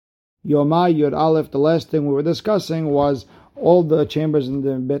Yomai Yud Aleph, the last thing we were discussing was all the chambers in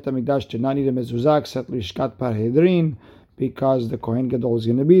the Beit HaMikdash did not need a mezuzah except Lishkat Parhedrin, because the Kohen Gadol is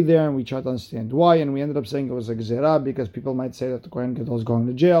going to be there, and we tried to understand why, and we ended up saying it was a Gzerah, because people might say that the Kohen Gadol is going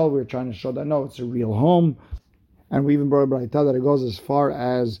to jail. We were trying to show that no, it's a real home, and we even brought a Braita that it goes as far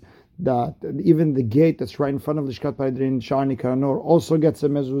as that even the gate that's right in front of Lishkat Parhedrin, Shani Karanor, also gets a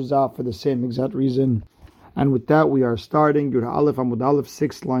mezuzah for the same exact reason. And with that, we are starting Yud Aleph Amud Aleph,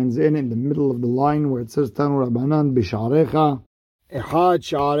 6 lines in the middle of the line where it says Tanu Rabbanan B'Sharecha Echad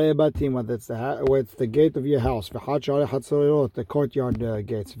Sharei Batim, where it's the gate of your house. V'Echad Sharei Hatzorot, the courtyard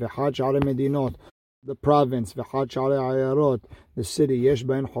gates. V'Echad Sharei Medinot, the province. V'Echad Sharei Ayarot, the city. Yesh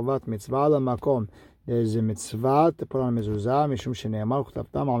Bain Chovat Mitzvah Makom. There's a mitzvah to put on a mezuzah. Mishum Shene'emar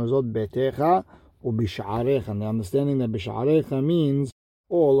Uchtavtam Al Mezuzot Betecha U'B'Sharecha. And the understanding that B'Sharecha means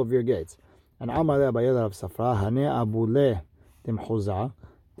all of your gates. And Amar Abayad of Safra, Hane Abule Timchuza,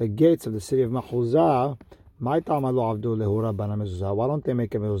 the gates of the city of Mahuzah, why don't they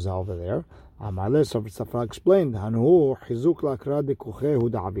make a mezuzah over there? Amar Safra explained,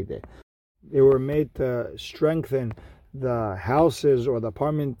 they were made to strengthen the houses or the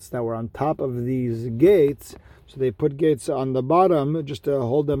apartments that were on top of these gates, so they put gates on the bottom just to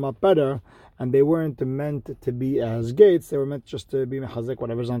hold them up better, and they weren't meant to be as gates, they were meant just to be mechazek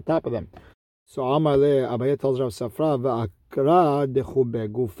whatever's on top of them. So Amaleh Abaye tells Rav Safra, V'akra dechube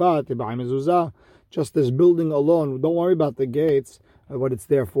gufat mezuzah. Just this building alone, don't worry about the gates, what it's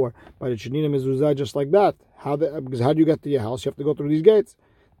there for, but it should need a mezuzah just like that. Because how do you get to your house? You have to go through these gates.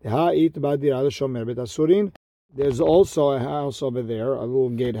 There's also a house over there, a little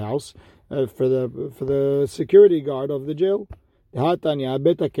gatehouse for the security guard of the jail.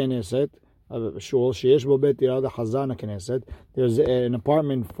 There's an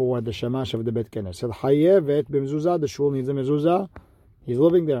apartment for the shamash of the Bet Knesset. The shul needs a mezuzah. He's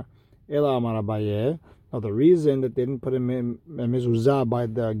living there. Now the reason that they didn't put him in a mezuzah by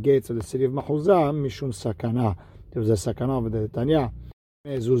the gates of the city of Mahuzah, mishum sakana. There was a sakana over the Tanya.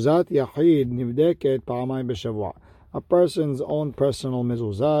 Mezuzat yachid nivdeket pa'amayim b'shavua. A person's own personal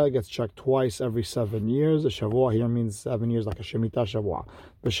mezuzah gets checked twice every 7 years. A shavua here means 7 years, like a shemitah shavua.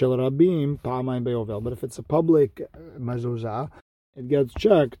 B'shel rabim pa'amayim beyovel. But if it's a public mezuzah, it gets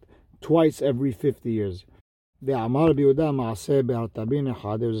checked twice every 50 years. There was this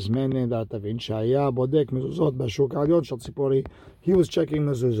man named Artabin Shaya Bodek Mezuzot Bashuk Alyon Shel Tzipori. He was checking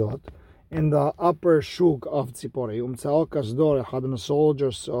mezuzot in the upper shuk of Tzipori. Umtzao Kasdor, and the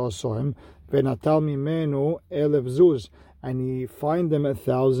soldiers saw him. Venatal mimenu 1,000 zuz, and he fined them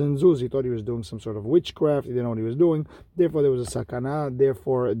 1,000 zuz. He thought he was doing some sort of witchcraft. He didn't know what he was doing. Therefore, there was a sakana.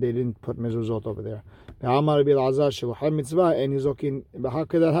 Therefore, they didn't put mezuzot over there. And he's looking, how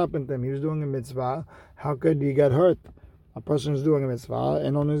could that happen to him? He was doing a mitzvah. How could he get hurt? A person is doing a mitzvah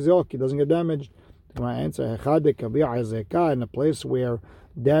and on his yoke, he doesn't get damaged. My answer, in a place where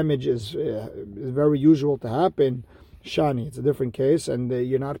damage is very usual to happen, shani, it's a different case, and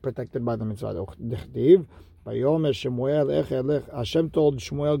you're not protected by the mitzvah. Hashem told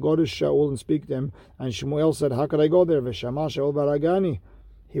Shmuel, go to Shaul and speak to him, and Shmuel said, how could I go there?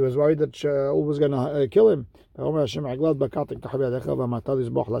 He was worried that Shaul was going to kill him. And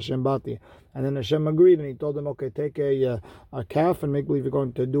then Hashem agreed, and he told him, okay, take a calf and make believe you're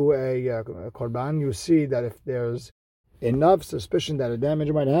going to do a korban. You see that if there's enough suspicion that a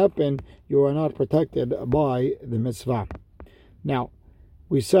damage might happen, you are not protected by the mitzvah. Now,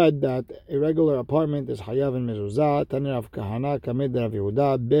 we said that a regular apartment is hayav and mezuzah, Tanir of Kahana, Kamid Rav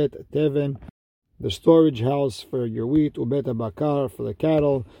Yehuda, Bet Teven, the storage house for your wheat, ubeta bakar for the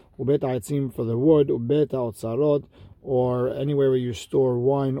cattle, ubeta aitzim for the wood, ubeta otzarot, or anywhere where you store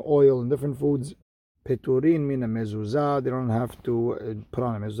wine, oil, and different foods. Peturin min mezuzah, they don't have to put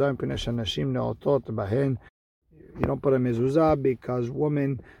on a mezuzah. You don't put a mezuzah because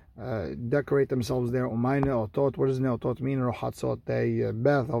women decorate themselves there. Umayne otot, what does neotot mean? Rohatzot, they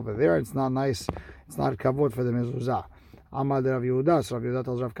bath over there. It's not nice, it's not kavod for the mezuzah. Amad Rav Yehuda, so Rav Yehuda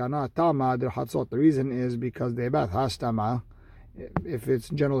tells Rav Kana, Tama der Hatzot. The reason is because they bath hastama. If it's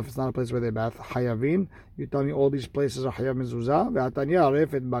in general, if it's not a place where they bath, hayavin. You tell me all these places are hayav mezuzah. Ve'atanya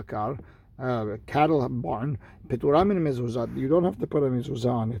refet bakar, cattle barn. Peturamin mezuzah. You don't have to put a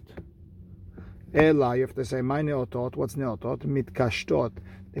mezuzah on it. Ela, you have to say, my neotot. What's neotot? Mitkashtot.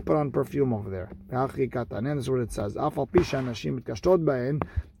 They put on perfume over there. And that's what it says. Afal pisha nashim mitkashtot baen.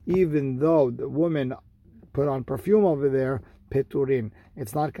 Even though the women put on perfume over there, peturin.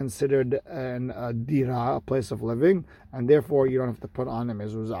 It's not considered a dira, a place of living, and therefore you don't have to put on a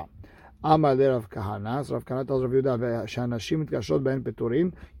mezuzah. Amar le Rav Kahana. So Rav Kahana tells Rav Yehuda, "Shanashim mitkashot be'en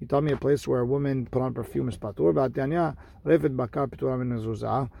peturim." He told me a place where a woman put on perfume is patur. V'atanya refet bakar petura min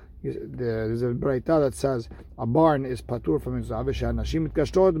mezuzah. There's a braita that says a barn is patur from mezuzah. V'shanashim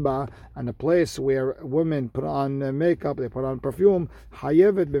mitkashot ba, and a place where women put on makeup, they put on perfume,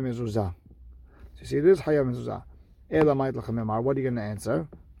 hayevet b'mezuzah. So you see, this hayev mezuzah. Ela ma'it lachem emar. What are you going to answer?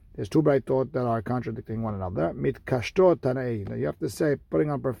 There's two braitot that are contradicting one another. Mitkashtot tanei. Now you have to say putting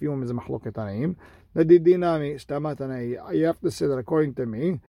on perfume is a mahloket tanaim. Nadidinami stama tanei. You have to say that according to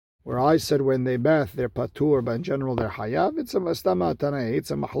me, where I said when they bath they're patur, but in general they're hayav. It's a stama tanei.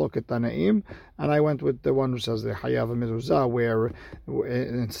 It's a mahloket tanaim. And I went with the one who says they're hayav mezuzah, where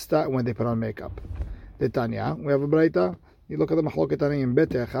when they put on makeup. The Tanya, we have a braita. You look at the mahloket tanaim.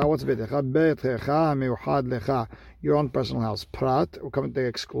 Betecha. What's betecha? Betecha meuhad lecha. Your own personal house. Prat. We're coming to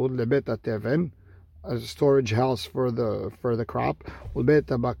exclude lebet teven, a storage house for the crop.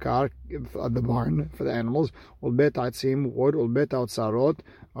 Ulbet bakar, the barn for the animals. Ulbet atzim, wood. Ulbet outsarot,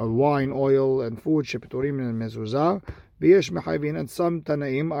 wine, oil, and food. Shepeturim and mezuzah. V'yesh mechayvin, and some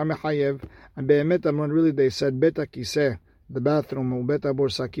tanaim are mechayev. And be'emet amron, really they said beta kiseh, the bathroom, ubeta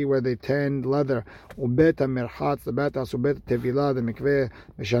borsaki, where they tanned leather, ubeta merchatz, the bathhouse, ubeta tevilah, the mikveh,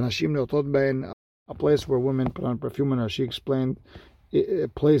 meshanashim leotot bein, a place where women put on perfume. And she explained a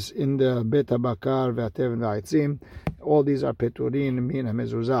place in the beta bakar ve'atev ve'aitzim. All these are peturin min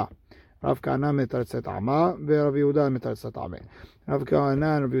hamezuzah. Rav Kahana metarzet ama ve'Rav Yehuda metarzet ameh. Rav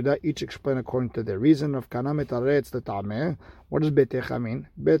Kahana and Rav Yehuda each explain according to their reason. Rav Kahana metaretz the tameh. What does betecha mean?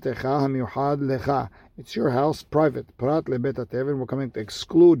 Betecha hamiyuhad lecha. It's your house, private. Prat lebeta teven. We're coming to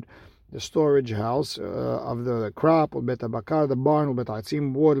exclude the storage house of the crop, or beta bakar, the barn, or beta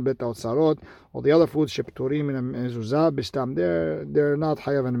atzim, wood, beta otzarot, all the other foods, shepturim in mezuzah, bistam. They're not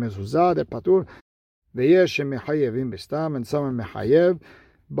hayav in mezuzah, they're patur. Veyesh mechayevim bistam, and some are mechayev.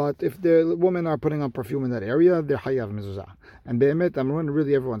 But if the women are putting on perfume in that area, they're hayav mezuzah. And be'emet amrun,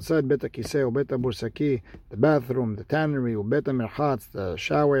 really everyone said, beta kiseh, or beta bursaki, the bathroom, the tannery, or beta merchatz, the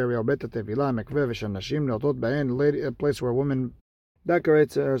shower area, or beta tevilah, mekveh, v'shanashim, leotot ba'en, a place where a woman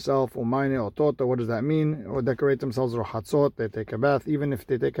decorates herself, umayne otota. What does that mean? Or decorate themselves, rohatzot, they take a bath. Even if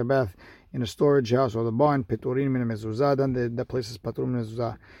they take a bath in a storage house or the barn, peturin min mezuzah, then the place is patur min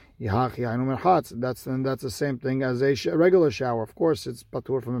mezuzah. Yihachi hainu merchatz. That's the same thing as a regular shower. Of course, it's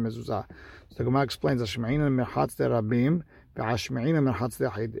patur from a mezuzah. So the Gemara explains, Ashme'ina merchatz de rabim, ve'ashme'ina merchatz de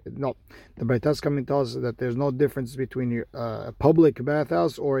yachid. No, the Breitas coming tells us that there's no difference between a public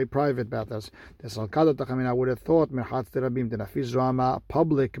bathhouse or a private bathhouse. I would have thought merchatz de rabim, the nafiz rama,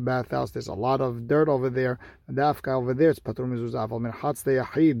 public bathhouse. There's a lot of dirt over there. The afka over there, it's patur mezuzah. Merchatz de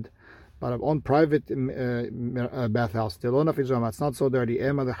yachid. But on private bathhouse, it's not so dirty.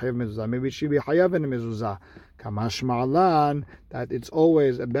 Maybe it should be hayav in mezuzah. Kamash ma'alan, that it's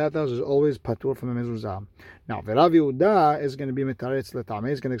always, a bathhouse is always patur from a mezuzah. Now, Rav Yehuda is going to be metaretz l'tameh.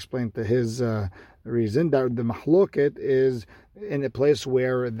 He's going to explain to his reason that the mahloket is in a place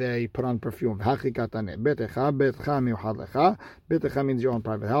where they put on perfume. Betecha means your own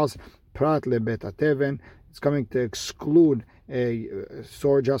private house. Prat lebeta teven. It's coming to exclude a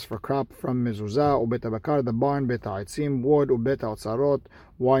storage house for crop from mezuzah, or beta bakar, the barn, beta aitzim, wood, or beta otzarot,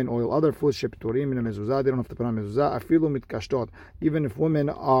 wine, oil, other foods, shepturim in mezuzah. They don't have to put on mezuzah. Afilu mitkashtot. Even if women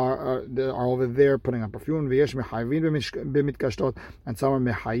are over there putting on perfume, v'yesh mechayvin b'mitkashtot, and some are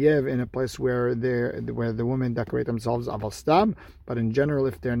mechayev in a place where the women decorate themselves aval stam. But in general,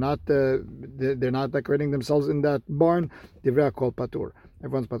 if they're not decorating themselves in that barn, divrei kol patur.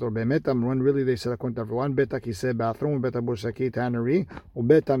 Everyone's patur be'emet amrun. Really, they said according to everyone, beta kiseh bathroom, beta bursaki tannery,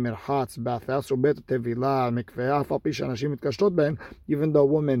 ubeta merchatz bathhouse, ubeta tevilah mikveh. Afal pi shanashim mitkashtot ben. Even though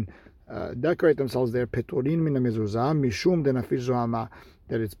women decorate themselves there, peturin min mezuzah mishum de nafiz zohama,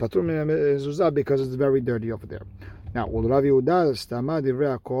 that it's patur min mezuzah because it's very dirty over there. Now, Rav Yehuda stama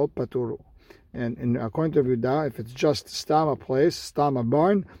divrei kol patur. And according to Rav Yehuda, if it's just stam a place, stam a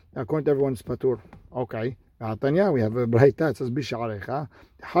barn, according to everyone, it's patur. Okay. Tanya, we have a braita. It says bisharecha,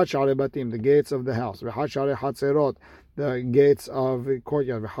 hat share batim, the gates of the house. V'hat share hatzerot, the gates of the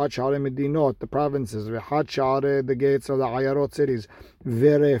courtyard. V'hat share medinot, the provinces. V'hat share, the gates of the ayarot cities.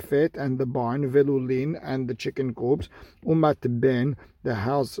 Verefet, and the barn. Velulin, and the chicken coops. Umat ben, the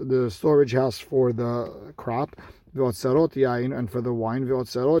house, the storage house for the crop. V'otzarot yain, and for the wine.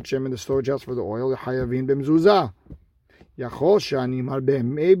 V'otzarot shem, and the storage house for the oil. Hayavin b'mzuzah.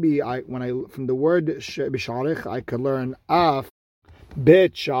 Maybe from the word bisharech I could learn af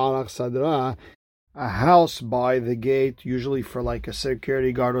bet sharach sadra. a house by the gate, usually for like a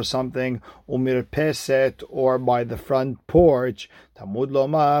security guard or something, umirpeset, or by the front porch. Tamud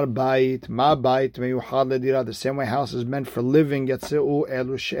lomar bait, ma bait meyuchad ledira. The same way house is meant for living. Yatzeu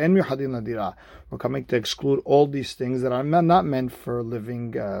elu she'en miyuchadin ledira. We're coming to exclude all these things that are not meant for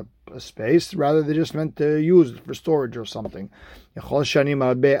living space. Rather, they're just meant to use for storage or something. Hey,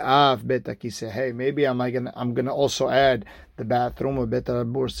 maybe I'm gonna also add the bathroom, the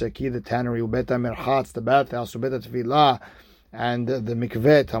tannery, the bathhouse, and the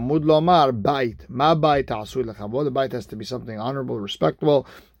mikveh. Tamud lomar bait. Ma bait asu lechavod. The bait has to be something honorable, respectable.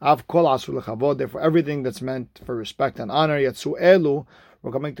 Av kol asu lechavod. Therefore, everything that's meant for respect and honor. Yatsu elu.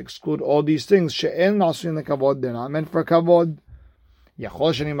 We're coming to exclude all these things. She'en asu lekavod. They're not meant for kavod.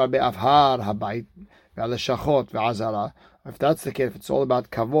 Yachol shani marbe avhar habayit ve'aleshachot ve'azara. If that's the case, if it's all about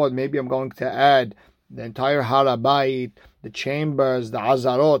kavod, maybe I'm going to add the entire harabayit, the chambers, the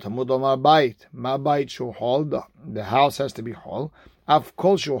azarot, hamud omar bayit, ma bayit shu hol, the house has to be hol, av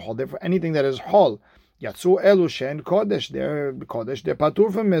kol shu hol, therefore anything that is hol, yatsu elu shen kodesh, they're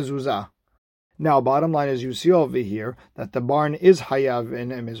patur from mezuzah. Now, bottom line is you see over here that the barn is hayav in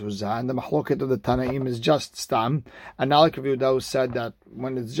mezuzah, and the mahloket of the Tanaim is just stam. And now, like Rav Yehuda said that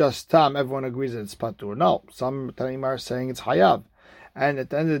when it's just stam, everyone agrees that it's patur. No, some Tanaim are saying it's hayav. And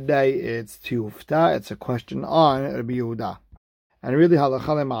at the end of the day, it's tiufta. It's a question on Rabbi Yehuda. And really, halacha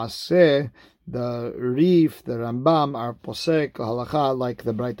lema'aseh, the Rif, the Rambam are posek halacha like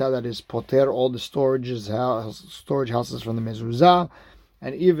the Braita that is poter all the storage houses from the mezuzah,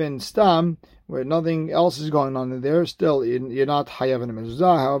 and even stam where nothing else is going on in there. Still, you're not hayav in a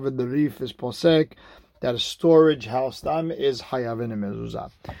mezuzah. However, the Rif is posek that a storage house stam is hayav in a mezuzah.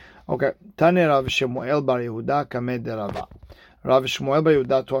 Okay, Tane Rav Shemuel bar Yehuda kamed Rava. Rav Shmuel bar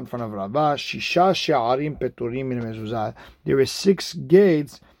Yehuda taught in front of Rava, Shisha she'arim peturim in mezuzah. There is 6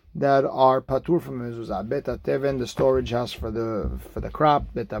 gates that are patur from mezuzah. Beta teven, the storage house for the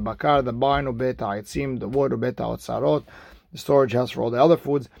crop. Beta bakar, the barn. Beta aitzim, the wood. Beta otzarot, the storage house for all the other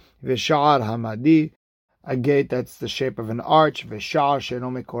foods. V'sha'ar hamadi, a gate that's the shape of an arch. V'sha'ar she'eno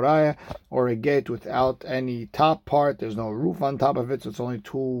mekoraya, or a gate without any top part. There's no roof on top of it, so it's only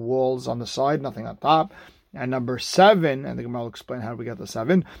 2 walls on the side, nothing on top. And number 7, and the Gemara will explain how we get the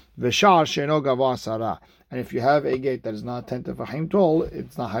 7. V'sha'ar she'eno gava asara. And if you have a gate that is not 10 tefachim tall,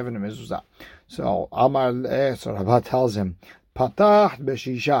 it's not having a mezuzah. So Amar so Rabba tells him, Patach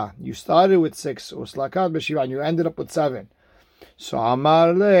b'shisha. You started with 6, uslakat b'shiva, and you ended up with 7. So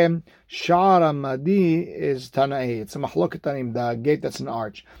Amar le Sha'ar Amadi is Tanai. It's a mahloket tanim, the gate that's an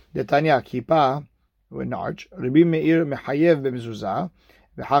arch. The Tanya kipa, an arch. Rabbi Meir mechayev b'mezuzah,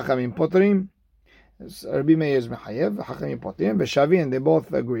 v'chachamim potrim. Rabbi Meir is mechayev, v'chachamim potrim. V'shavin, they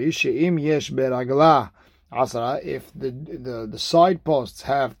both agree. She'im yesh beragla asara. If the side posts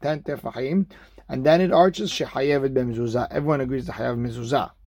have 10 tefachim, and then it arches, shechayev b'mezuzah. Everyone agrees to hayav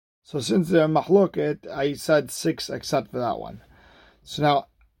mezuzah. So since they're mahloket, I said 6 except for that one. So now,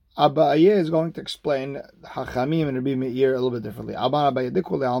 Abaye is going to explain Hachamim and Rabbi Meir a little bit differently. Everyone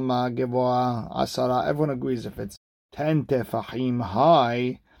agrees if it's 10 tefachim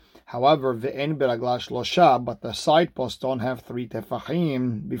high. However, ve'en beraglash losha, but the side posts don't have 3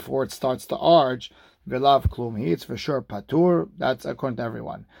 tefachim before it starts to arch. Velav klum, it's for sure patur. That's according to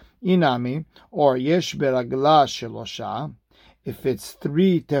everyone. Inami, or yesh beraglash losha, if it's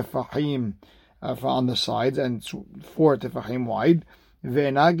 3 tefachim on the sides and it's 4 tefachim wide, and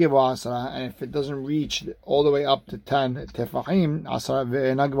if it doesn't reach all the way up to 10 tefachim,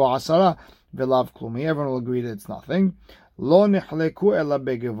 everyone will agree that it's nothing. The only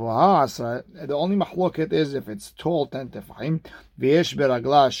mahloket is if it's tall 10 tefachim,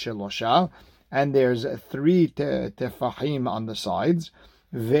 and there's 3 tefachim on the sides.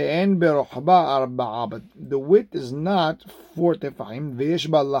 But the width is not 4 tefachim.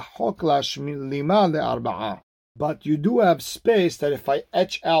 But you do have space that if I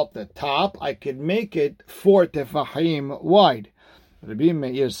etch out the top, I could make it 4 tefachim wide. Rabbi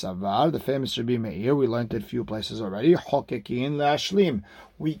Meir Savar, the famous Rabbi Meir, we learned it a few places already. Chokekin lashlim.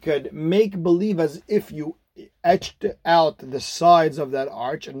 We could make believe as if you etched out the sides of that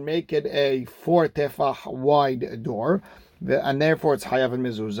arch and make it a 4 tefach wide door. And therefore it's hayav and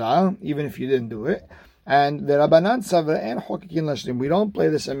mezuzah, even if you didn't do it. And the Rabbanan Savra and Chokekin Lashlim, we don't play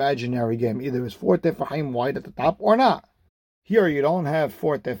this imaginary game. Either it's 4 tefachim wide at the top or not. Here you don't have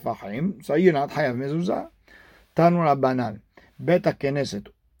 4 tefachim, so you're not hayav mezuzah. Tanu Rabbanan, Bet HaKnesset,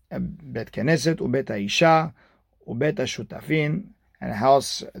 Bet Knesset, Ubet HaIsha, Ubet HaShutafin, and a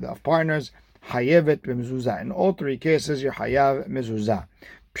house of partners, hayevet b'mezuzah. In all 3 cases, you're hayav mezuzah.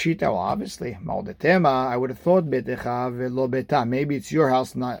 Pshita, well, obviously, Maudetema, I would have thought betecha velo beta. Maybe it's your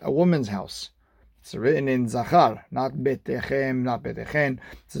house, not a woman's house. It's written in Zachar, not betechem, not betechen.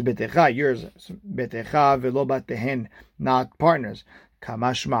 It says betecha, yours. Betecha velo batehen, not partners.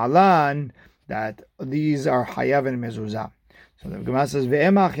 Kamash ma'alan, that these are hayav and mezuzah. So the Gemara says,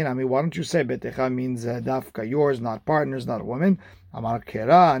 ve'ema achinami, why don't you say betecha means dafka, yours, not partners, not a woman? Amar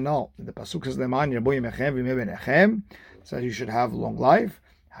kera, no. The pasuk says, leman yerbu yimechem v'ime benechem, says you should have long life.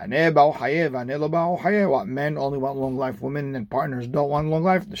 What, men only want long life, women and partners don't want long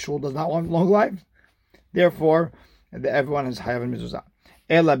life, the shul does not want long life. Therefore, everyone has hayav and mezuzah.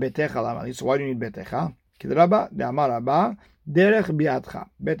 Ela betecha lamali. So why do you need betecha? Kidraba de'amar rabba derech bi'atcha.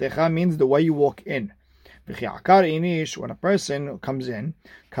 Betecha means the way you walk in. When a person comes in,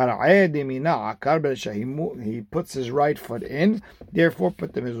 he puts his right foot in. Therefore,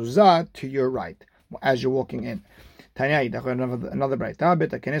 put the mezuzah to your right as you're walking in. Another braita,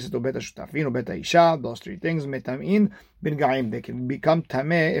 beta keneset ubeta shutafin ubeta isha. Those three things, metamin bin gaim. They can become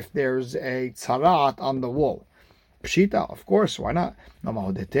tameh if there's a tzarat on the wall. Pshita, of course, why not? The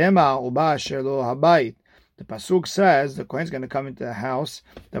pasuk says the kohen's going to come into a house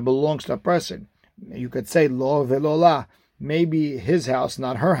that belongs to a person. You could say lo velola, maybe his house,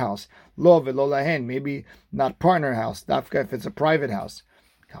 not her house. Lo velolahen, maybe not partner house. Dafka if it's a private house.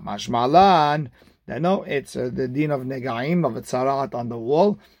 Kamash malan. No, it's the din of negaim, of a tzarat on the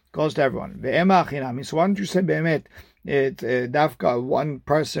wall, goes to everyone. Ve'ema achinami. So why don't you say be'emet? Dafka, one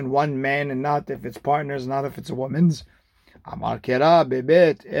person, one man, and not if it's partners, not if it's a woman's. Amar kera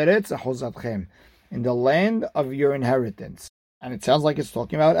bebet eretz achozatchem, in the land of your inheritance. And it sounds like it's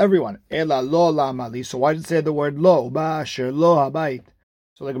talking about everyone. Ela lo lamali. So why did it say the word lo? Ba'asher lo habayit.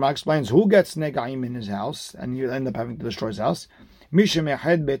 So the Gemara explains who gets negaim in his house, and you end up having to destroy his house.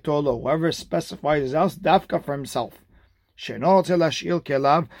 Whoever specifies his house, dafka for himself. A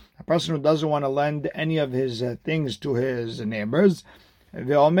person who doesn't want to lend any of his things to his neighbors. He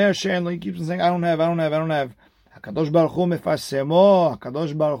keeps on saying, I don't have. HaKadosh Baruch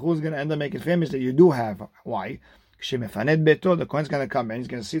Hu is going to end up making famous that you do have. Why? The Kohen's going to come and he's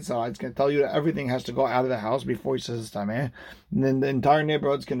going to see tzara. It's going to tell you that everything has to go out of the house before he says it's tameh. And then the entire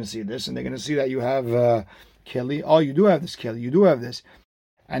neighborhood's going to see this, and they're going to see that you have keli. Oh, you do have this keli. You do have this.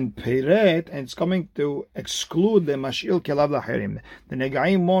 And peiret, and it's coming to exclude the mashil kelav lachirim. The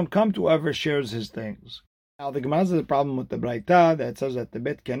negaim won't come to whoever shares his things. Now the Gemara has a problem with the braita that says that the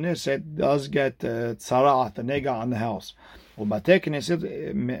bet knesset does get tzara, the nega on the house. Do they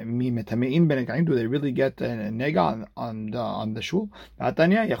really get a nega on the shul? We have a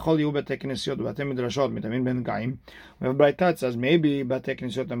braita that says maybe bate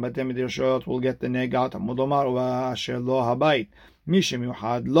knesset and bate midrashot will get the nega.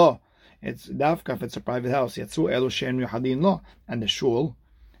 It's dafka if it's a private house. And the shul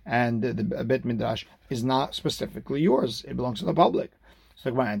and the bet midrash is not specifically yours. It belongs to the public. So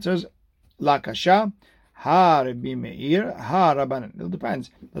the Gemara answers, La kasha. Ha Rabbi Meir, ha Rabbanan. It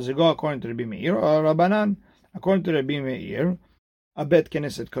depends. Does it go according to Rabbi Meir or Rabbanan? According to Rabbi Meir, a bet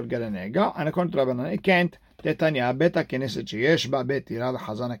knesset could get a nega, and according to Rabbanan, it can't. Tetanya, beta knesset sheyesh ba bet tirah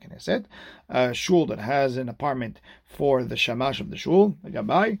l'chazana knesset. A shul that has an apartment for the shamash of the shul, the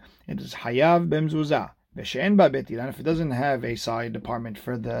gabbai, it is hayav b'mzuzah. V'she'en ba bet tirah. If it doesn't have a side apartment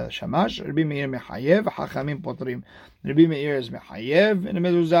for the shamash, Rabbi Meir mechayev, hachamim potrim. Rabbi Meir is mechayev in the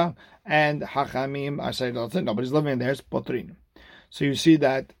mezuzah, and hachamim are saying nobody's living there. It's potrin. So you see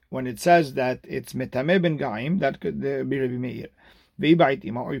that when it says that it's metameh ben gaim, that could be Rabbi Meir.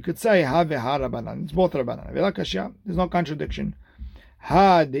 Or you could say ha veha Rabbanan. It's both Rabbanan. There's no contradiction.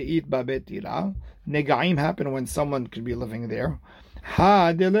 Ha de'it ba bet tirah. Negaim happen when someone could be living there.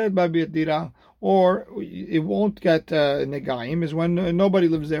 Ha de'let ba bet tirah. Or it won't get negaim is when nobody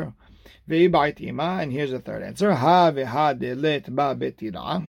lives there. And here's the third answer. Ha veha de'let ba bet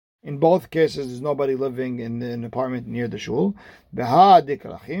tirah. In both cases, there's nobody living in an apartment near the shul. Well,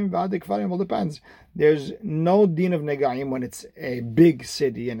 depends. There's no din of negaim when it's a big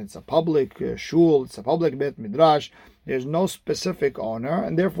city and it's a public shul, it's a public bet midrash. There's no specific owner,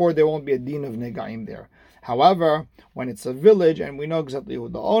 and therefore there won't be a din of negaim there. However, when it's a village and we know exactly who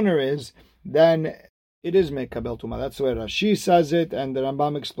the owner is, then it is mekabel tuma. That's where Rashi says it, and the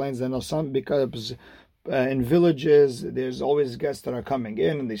Rambam explains that because in villages, there's always guests that are coming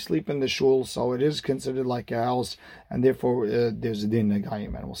in and they sleep in the shul, so it is considered like a house, and therefore there's a din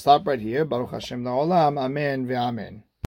negaim. And we'll stop right here. Baruch Hashem la'olam. Amen ve'amen.